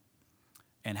lonely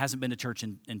and hasn't been to church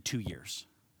in 2 years.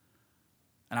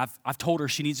 And I've told her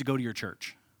she needs to go to your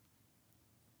church.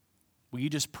 Will you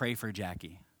just pray for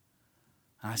Jackie?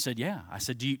 And I said, yeah. I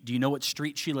said, do you know what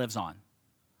street she lives on?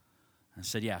 I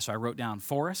said, yeah. So I wrote down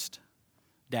Forrest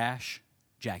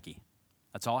Jackie.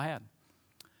 That's all I had.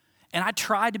 And I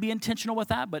tried to be intentional with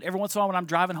that, but every once in a while when I'm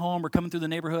driving home or coming through the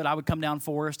neighborhood, I would come down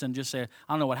Forrest and just say,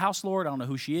 I don't know what house, Lord, I don't know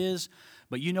who she is,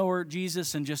 but you know her,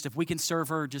 Jesus, and just if we can serve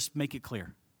her, just make it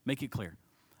clear. Make it clear.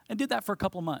 And did that for a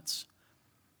couple of months.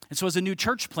 And so as a new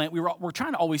church plant, we're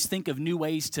trying to always think of new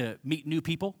ways to meet new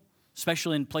people,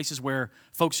 especially in places where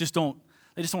folks just want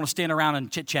to stand around and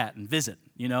chit-chat and visit,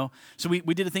 So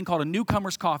we did a thing called a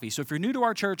newcomer's coffee. So if you're new to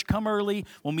our church, come early.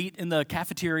 We'll meet in the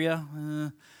cafeteria,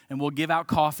 and we'll give out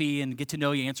coffee and get to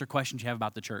know you, answer questions you have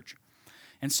about the church.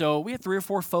 And so we had 3 or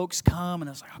 4 folks come, and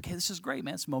I was like, okay, this is great,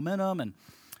 man. It's momentum, and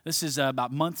this is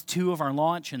about month 2 of our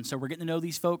launch, and so we're getting to know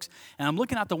these folks. And I'm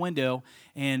looking out the window,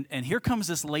 and here comes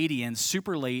this lady in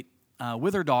super late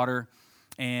with her daughter.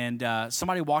 And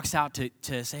somebody walks out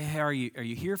to say, hey, are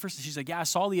you here for? She's like, yeah, I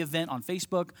saw the event on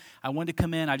Facebook. I wanted to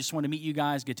come in. I just wanted to meet you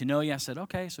guys, get to know you. I said,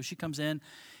 okay. So she comes in,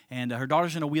 and her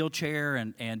daughter's in a wheelchair,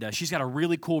 and she's got a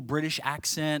really cool British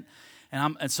accent.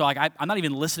 I'm not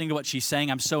even listening to what she's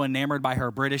saying. I'm so enamored by her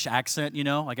British accent,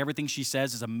 like everything she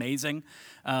says is amazing.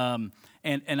 And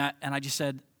I just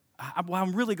said, well,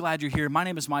 I'm really glad you're here. My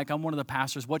name is Mike. I'm one of the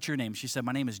pastors. What's your name? She said,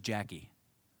 my name is Jackie.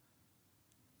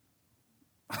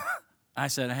 I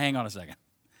said, hang on a second.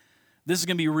 This is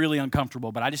going to be really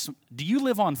uncomfortable, but do you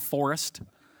live on Forest?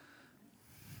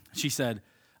 She said,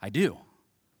 I do.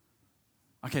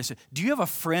 Okay, so do you have a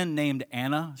friend named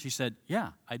Anna? She said,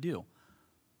 yeah, I do.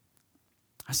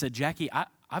 I said, Jackie,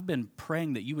 I've been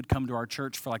praying that you would come to our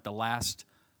church for like the last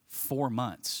 4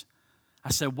 months. I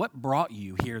said, what brought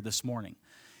you here this morning?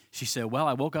 She said, well,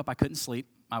 I woke up, I couldn't sleep.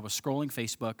 I was scrolling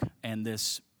Facebook, and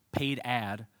this paid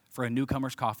ad for a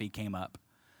newcomer's coffee came up.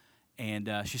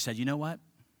 And she said, you know what?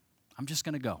 I'm just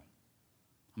going to go.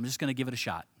 I'm just going to give it a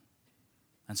shot.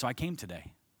 And so I came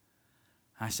today.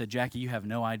 I said, Jackie, you have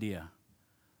no idea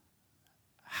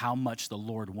how much the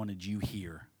Lord wanted you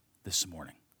here this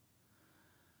morning.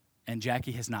 And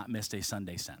Jackie has not missed a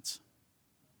Sunday since.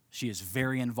 She is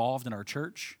very involved in our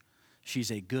church.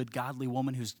 She's a good, godly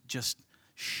woman who just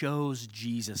shows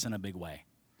Jesus in a big way.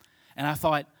 And I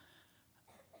thought,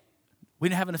 we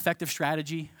didn't have an effective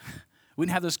strategy. We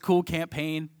didn't have this cool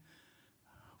campaign.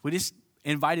 We just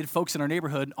invited folks in our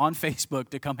neighborhood on Facebook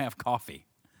to come have coffee.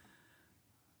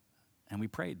 And we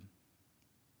prayed.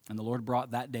 And the Lord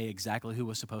brought that day exactly who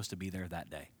was supposed to be there that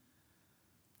day.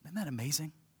 Isn't that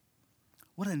amazing?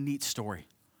 What a neat story.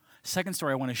 Second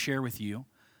story I want to share with you,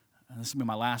 and this will be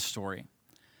my last story,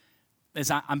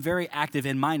 is I'm very active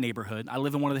in my neighborhood. I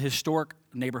live in one of the historic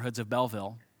neighborhoods of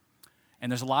Belleville.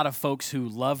 And there's a lot of folks who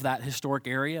love that historic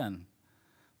area and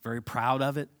very proud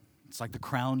of it. It's like the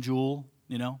crown jewel,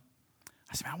 I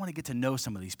said, I want to get to know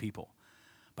some of these people.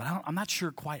 But I'm not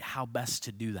sure quite how best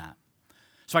to do that.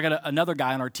 So I got another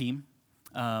guy on our team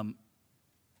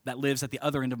that lives at the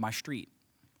other end of my street.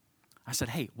 I said,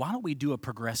 hey, why don't we do a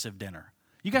progressive dinner?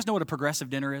 You guys know what a progressive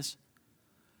dinner is?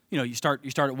 You start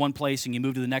at one place and you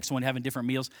move to the next one having different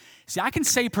meals. See, I can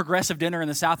say progressive dinner in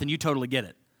the South and you totally get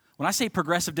it. When I say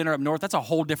progressive dinner up north, that's a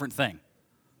whole different thing.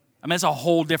 I mean, it's a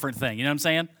whole different thing. You know what I'm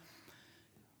saying?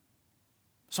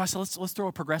 So I said, let's throw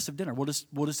a progressive dinner.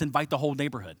 We'll just invite the whole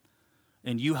neighborhood.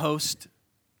 And you host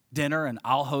dinner and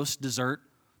I'll host dessert,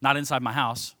 not inside my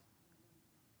house,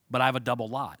 but I have a double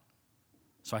lot.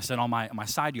 So I said on my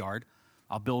side yard,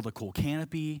 I'll build a cool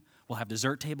canopy. We'll have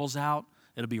dessert tables out.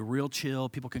 It'll be real chill.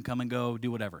 People can come and go, do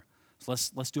whatever. So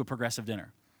let's do a progressive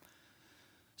dinner.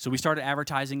 So we started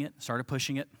advertising it, started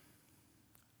pushing it.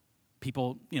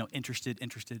 People, interested.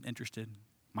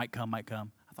 Might come. I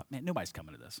thought, man, nobody's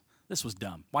coming to this. This was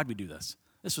dumb. Why'd we do this?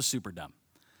 This was super dumb.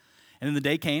 And then the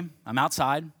day came. I'm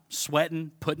outside,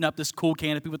 sweating, putting up this cool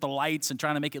canopy with the lights and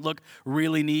trying to make it look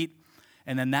really neat.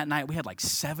 And then that night, we had like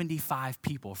 75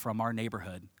 people from our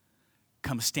neighborhood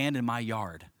come stand in my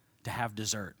yard to have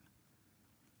dessert.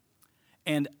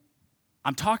 And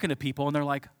I'm talking to people, and they're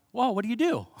like, whoa, what do you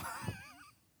do? I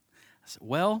said,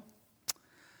 well,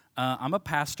 I'm a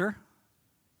pastor.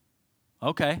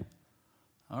 Okay.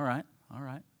 All right.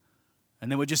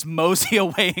 And then we'd just mosey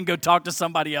away and go talk to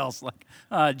somebody else. Like,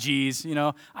 geez, I don't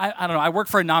know. I work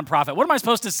for a nonprofit. What am I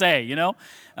supposed to say,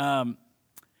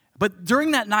 But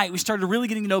during that night, we started really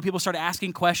getting to know people, started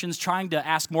asking questions, trying to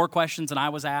ask more questions than I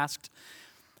was asked.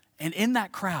 And in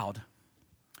that crowd,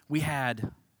 we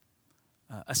had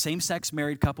a same-sex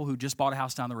married couple who just bought a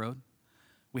house down the road.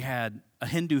 We had a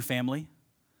Hindu family.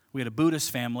 We had a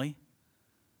Buddhist family,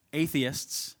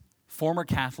 atheists, former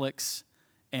Catholics,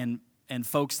 and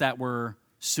folks that were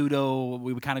pseudo,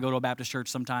 we would kind of go to a Baptist church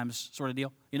sometimes sort of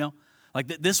deal, Like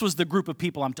this was the group of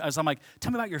people. I'm like,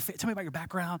 tell me about your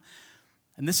background.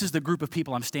 And this is the group of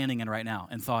people I'm standing in right now,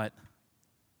 and thought,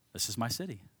 this is my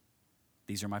city.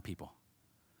 These are my people.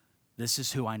 This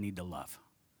is who I need to love.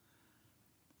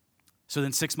 So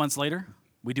then 6 months later,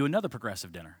 we do another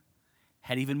progressive dinner.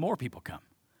 Had even more people come.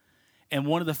 And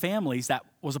one of the families that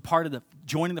was a part of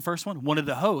joining the first one wanted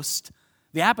to host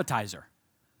the appetizer.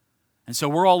 And so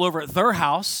we're all over at their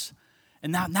house,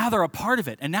 and now they're a part of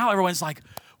it. And now everyone's like,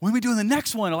 when are we doing the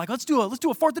next one? Or like, let's do a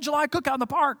 4th of July cookout in the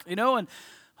park, And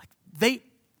like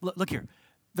look here,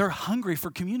 they're hungry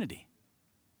for community.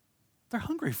 They're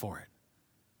hungry for it.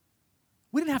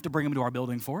 We didn't have to bring them to our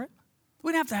building for it.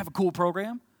 We didn't have to have a cool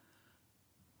program.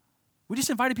 We just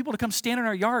invited people to come stand in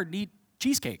our yard and eat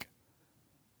cheesecake.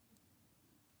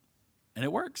 And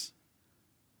it works.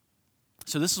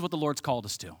 So this is what the Lord's called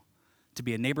us to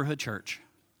be a neighborhood church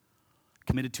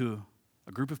committed to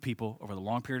a group of people over the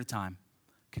long period of time,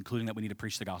 concluding that we need to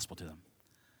preach the gospel to them.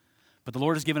 But the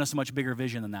Lord has given us a much bigger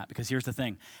vision than that, because here's the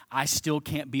thing. I still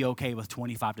can't be okay with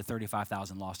 25 to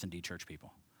 35,000 lost indeed church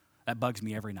people. That bugs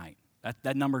me every night.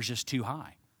 That number is just too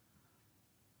high.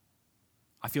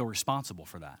 I feel responsible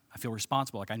for that. I feel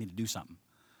responsible, like I need to do something.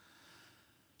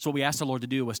 So what we asked the Lord to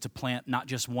do was to plant not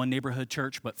just one neighborhood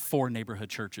church, but 4 neighborhood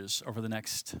churches over the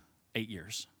next 8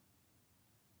 years.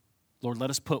 Lord,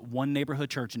 let us put one neighborhood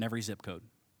church in every zip code.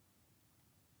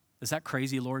 Is that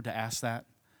crazy, Lord, to ask that?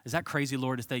 Is that crazy,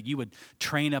 Lord, to think you would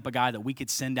train up a guy that we could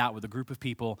send out with a group of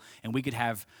people, and we could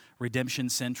have Redemption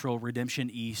Central,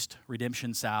 Redemption East,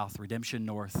 Redemption South, Redemption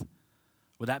North?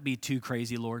 Would that be too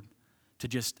crazy, Lord, to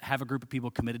just have a group of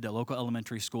people committed to local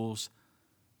elementary schools,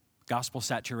 gospel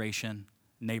saturation,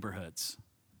 neighborhoods?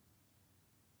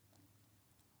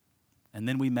 And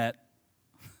then we met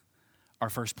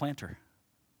our first planter,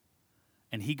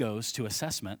 and he goes to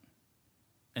assessment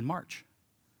in March.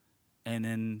 And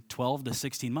in 12 to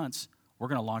 16 months, we're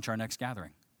going to launch our next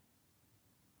gathering.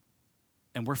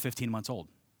 And we're 15 months old.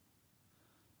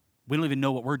 We don't even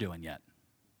know what we're doing yet.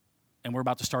 And we're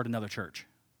about to start another church,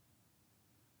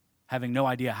 having no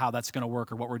idea how that's going to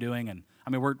work or what we're doing. And I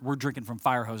mean, we're drinking from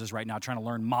fire hoses right now, trying to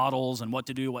learn models and what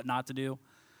to do, what not to do.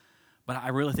 But I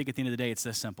really think at the end of the day, it's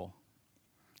this simple.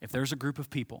 If there's a group of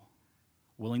people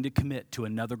willing to commit to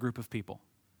another group of people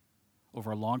over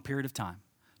a long period of time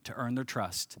to earn their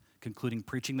trust, concluding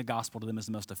preaching the gospel to them is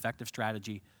the most effective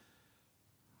strategy,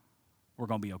 we're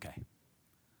going to be okay.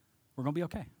 We're going to be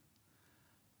okay.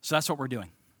 So that's what we're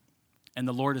doing. And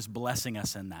the Lord is blessing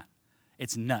us in that.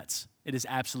 It's nuts. It is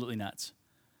absolutely nuts.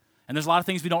 And there's a lot of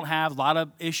things we don't have, a lot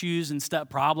of issues and stuff,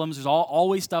 problems. There's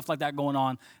always stuff like that going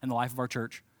on in the life of our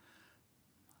church.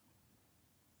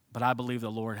 But I believe the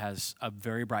Lord has a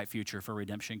very bright future for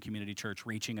Redemption Community Church,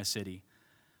 reaching a city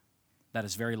that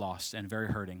is very lost and very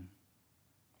hurting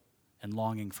and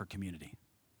longing for community.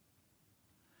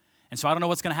 And so I don't know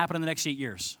what's going to happen in the next 8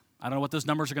 years. I don't know what those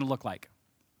numbers are going to look like.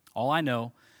 All I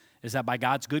know is that by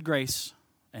God's good grace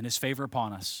and his favor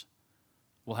upon us,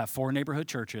 we'll have 4 neighborhood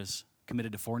churches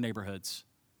committed to 4 neighborhoods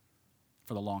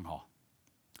for the long haul.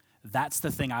 That's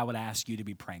the thing I would ask you to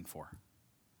be praying for.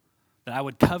 That I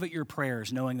would covet your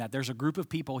prayers, knowing that there's a group of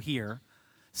people here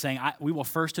saying, we will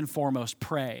first and foremost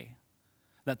pray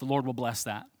that the Lord will bless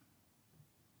that.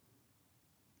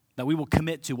 that we will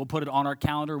commit to. We'll put it on our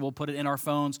calendar. We'll put it in our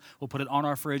phones. We'll put it on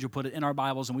our fridge. We'll put it in our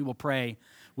Bibles, and we will pray.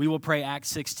 We will pray Acts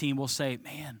 16. We'll say,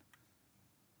 man.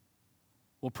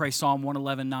 We'll pray Psalm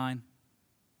 111:9.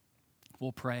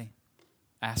 We'll pray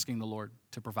asking the Lord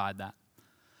to provide that.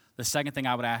 The second thing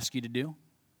I would ask you to do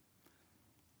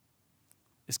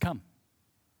is come.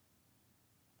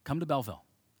 Come to Belleville.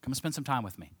 Come and spend some time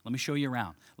with me. Let me show you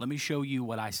around. Let me show you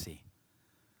what I see.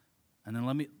 And then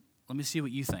let me see what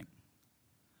you think.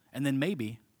 And then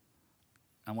maybe,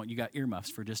 I want you got earmuffs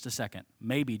for just a second.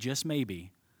 Maybe, just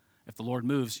maybe, if the Lord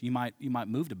moves, you might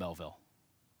move to Belleville.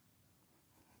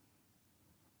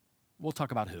 We'll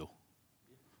talk about who.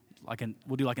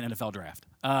 We'll do like an NFL draft.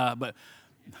 But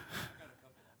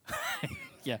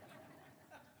yeah.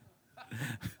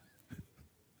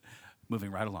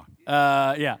 Moving right along.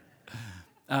 Yeah.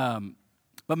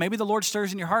 But maybe the Lord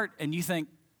stirs in your heart and you think,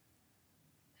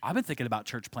 I've been thinking about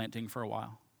church planting for a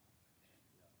while.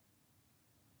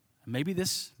 Maybe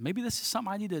this is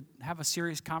something I need to have a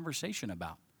serious conversation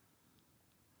about.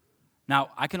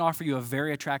 Now, I can offer you a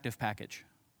very attractive package.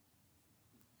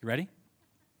 You ready?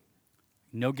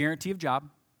 No guarantee of job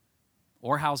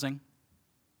or housing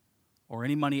or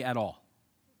any money at all.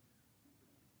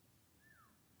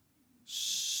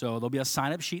 So there'll be a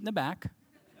sign-up sheet in the back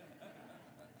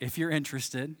if you're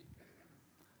interested.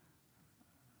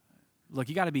 Look,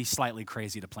 you got to be slightly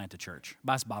crazy to plant a church.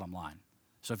 That's bottom line.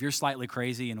 So if you're slightly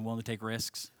crazy and willing to take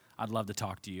risks, I'd love to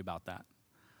talk to you about that.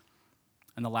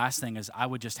 And the last thing is I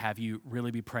would just have you really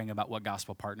be praying about what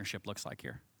gospel partnership looks like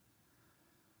here.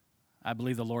 I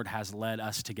believe the Lord has led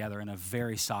us together in a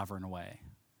very sovereign way.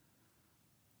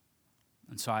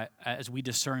 And so as we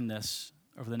discern this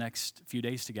over the next few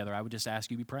days together, I would just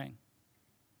ask you to be praying.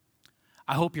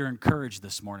 I hope you're encouraged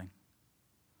this morning.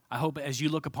 I hope as you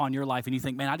look upon your life and you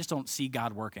think, man, I just don't see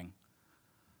God working.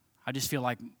 I just feel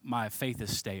like my faith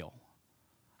is stale.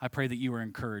 I pray that you are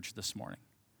encouraged this morning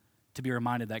to be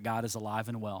reminded that God is alive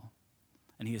and well,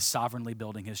 and he is sovereignly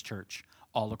building his church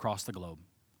all across the globe,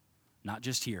 not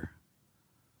just here,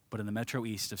 but in the Metro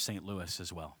East of St. Louis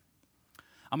as well.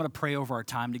 I'm going to pray over our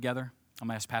time together. I'm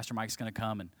going to ask Pastor Mike's going to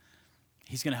come, and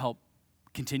he's going to help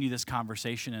continue this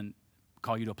conversation and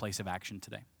call you to a place of action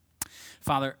today.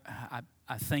 Father,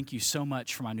 I thank you so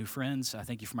much for my new friends. I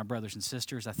thank you for my brothers and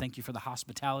sisters. I thank you for the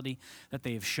hospitality that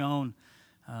they have shown.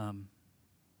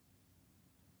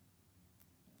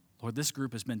 Lord, this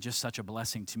group has been just such a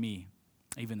blessing to me,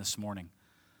 even this morning.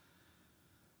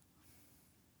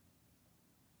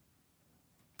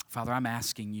 Father, I'm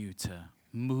asking you to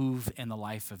move in the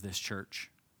life of this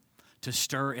church, to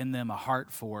stir in them a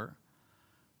heart for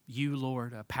you,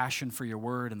 Lord, a passion for your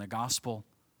word and the gospel,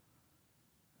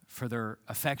 for their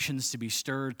affections to be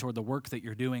stirred toward the work that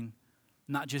you're doing,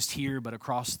 not just here, but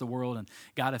across the world. And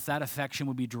God, if that affection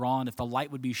would be drawn, if the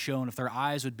light would be shown, if their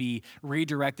eyes would be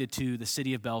redirected to the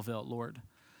city of Belleville, Lord,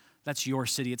 that's your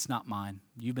city, it's not mine.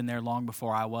 You've been there long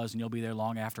before I was, and you'll be there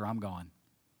long after I'm gone.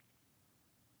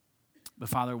 But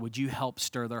Father, would you help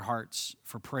stir their hearts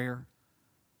for prayer,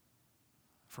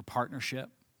 for partnership?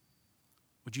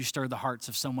 Would you stir the hearts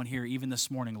of someone here, even this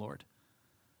morning, Lord,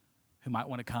 who might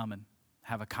want to come and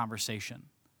have a conversation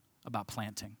about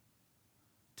planting,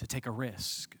 to take a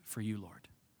risk for you, Lord.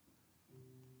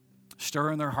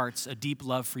 Stir in their hearts a deep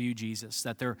love for you, Jesus,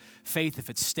 that their faith, if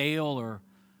it's stale or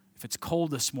if it's cold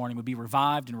this morning, would be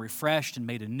revived and refreshed and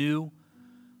made anew,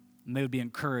 and they would be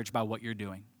encouraged by what you're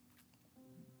doing.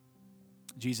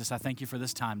 Jesus, I thank you for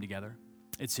this time together.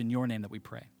 It's in your name that we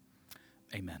pray.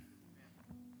 Amen.